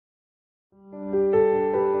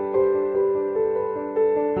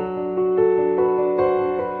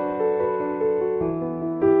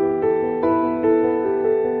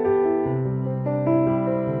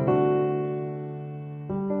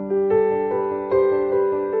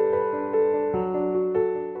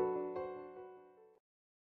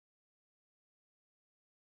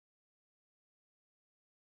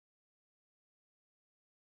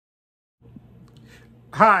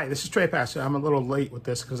Hi, this is Trey Pastor. I'm a little late with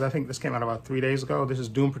this because I think this came out about 3 days ago. This is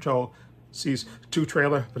Doom Patrol Season 2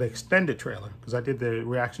 trailer, but extended trailer, because I did the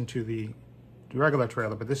reaction to the regular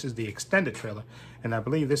trailer, but this is the extended trailer. And I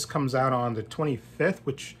believe this comes out on the 25th,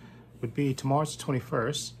 which would be tomorrow's the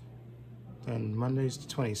 21st, and Monday's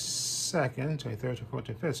the 22nd, 23rd,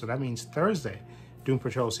 24th, 25th. So that means Thursday, Doom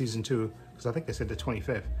Patrol Season 2, because I think they said the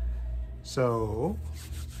 25th. So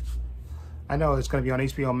I know it's going to be on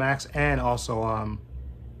HBO Max and also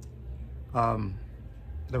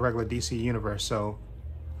the regular DC universe. So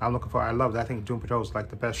I'm looking for, I love that. I think Doom Patrol is like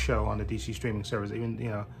the best show on the DC streaming service. Even, you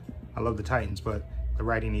know, I love the Titans, but the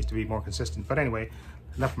writing needs to be more consistent. But anyway,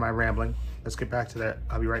 enough of my rambling. Let's get back to that.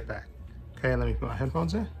 I'll be right back. Okay, let me put my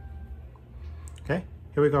headphones in. Okay,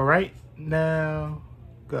 here we go. Right now,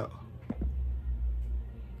 go.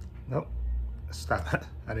 Nope, stop.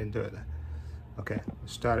 I didn't do it. Okay,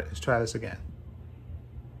 let's start it. Let's try this again.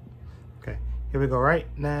 Okay, here we go. Right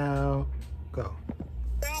now, go.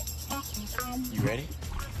 You ready?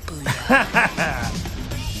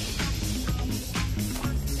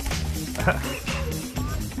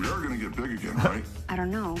 We are gonna get big again, right? I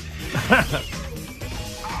don't know.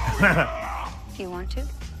 Do you want to?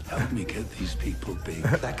 Help me get these people big.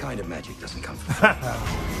 That kind of magic doesn't come from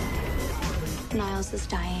free. Niles is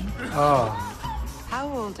dying. Oh, How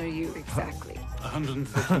old are you exactly?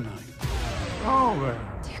 159. oh man.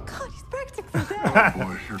 Dear God, he's practically dead.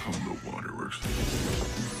 Boy, here come the waterworks.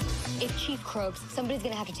 If Chief croaks, somebody's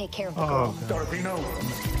gonna have to take care of the Oh, girl. God. Dorothy, no.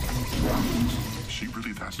 Is she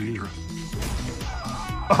really that dangerous?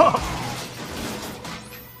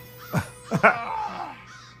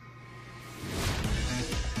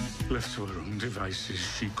 Left to her own devices,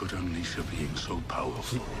 she could unleash a being so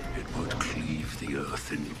powerful it would cleave the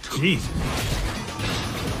earth in two. Jesus.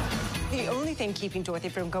 The only thing keeping Dorothy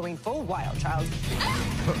from going full wild child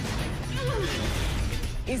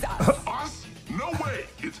is us. Us? No way!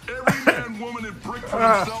 It's every man, woman, and brick for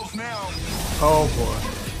themselves now. Oh boy.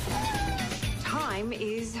 Time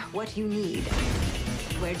is what you need.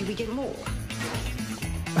 Where do we get more?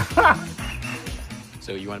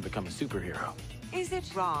 So you want to become a superhero? Is it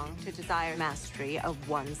wrong to desire mastery of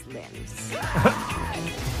one's limbs?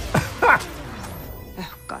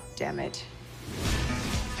 Oh, God damn it.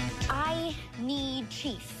 I need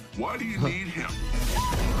Chief. Why do you need him?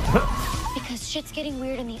 Because shit's getting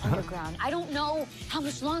weird in the underground. I don't know how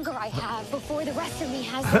much longer I have before the rest of me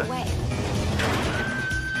has their way.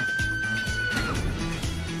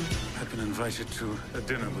 I've been invited to a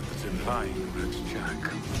dinner with the Divine Red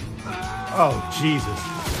Jack. Oh, Jesus.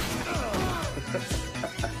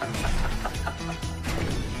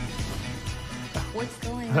 What's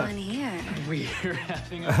going on here? We're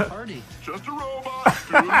having a party Just a robot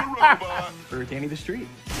doing the robot. for Danny the Street.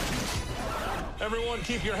 Everyone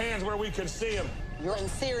keep your hands where we can see them. You're in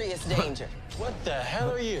serious danger. What the hell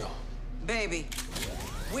are you? Baby,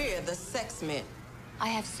 we're the sex men. I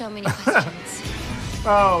have so many questions.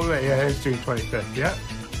 Oh, right, yeah, it's June 25th. Yep.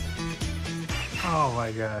 Oh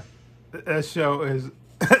my God, this show is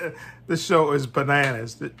this show is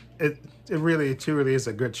bananas. It really is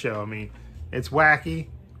a good show. I mean, it's wacky,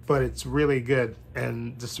 but it's really good,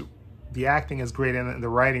 and just the acting is great and the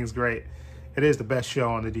writing is great. It is the best show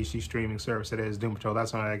on the DC streaming service. It is Doom Patrol.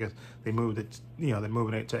 That's why I guess they moved it. You know, they're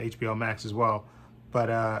moving it to HBO Max as well.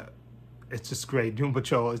 But it's just great. Doom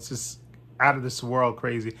Patrol. It's just out of this world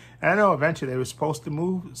crazy. And I know eventually they were supposed to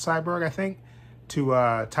move Cyborg, I think,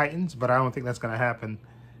 to Titans, but I don't think that's going to happen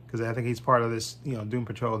because I think he's part of this, you know, Doom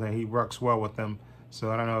Patrol, and he works well with them.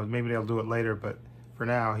 So I don't know. Maybe they'll do it later, but for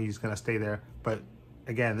now he's going to stay there. But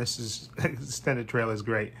again, this is extended trailer is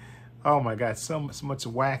great. Oh my God, so much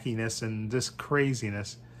wackiness and just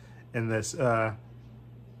craziness in this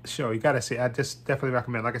show. You gotta see. I just definitely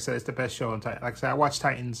recommend. Like I said, it's the best show on Titans. Like I said, I watched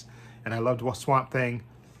Titans and I loved Swamp Thing.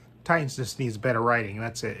 Titans just needs better writing.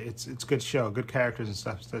 That's it. It's a good show, good characters and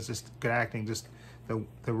stuff. That's just good acting. Just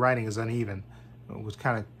the writing is uneven. It was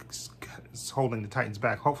kind of holding the Titans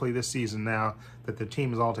back. Hopefully this season, now that the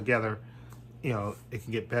team is all together, you know, it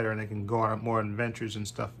can get better and they can go on more adventures and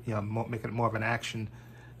stuff. You know, make it more of an action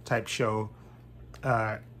type show.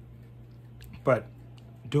 But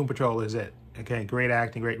Doom Patrol is it. Okay, great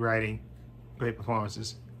acting, great writing, great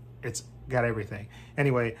performances. It's got everything.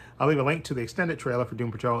 Anyway, I'll leave a link to the extended trailer for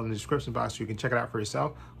Doom Patrol in the description box so you can check it out for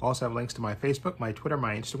yourself. I also have links to my Facebook, my Twitter,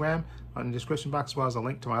 my Instagram on the description box, as well as a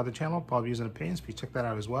link to my other channel, Paul Views and Opinions. Please check that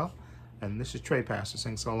out as well. And this is Trey Pastor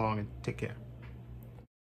saying so long and take care.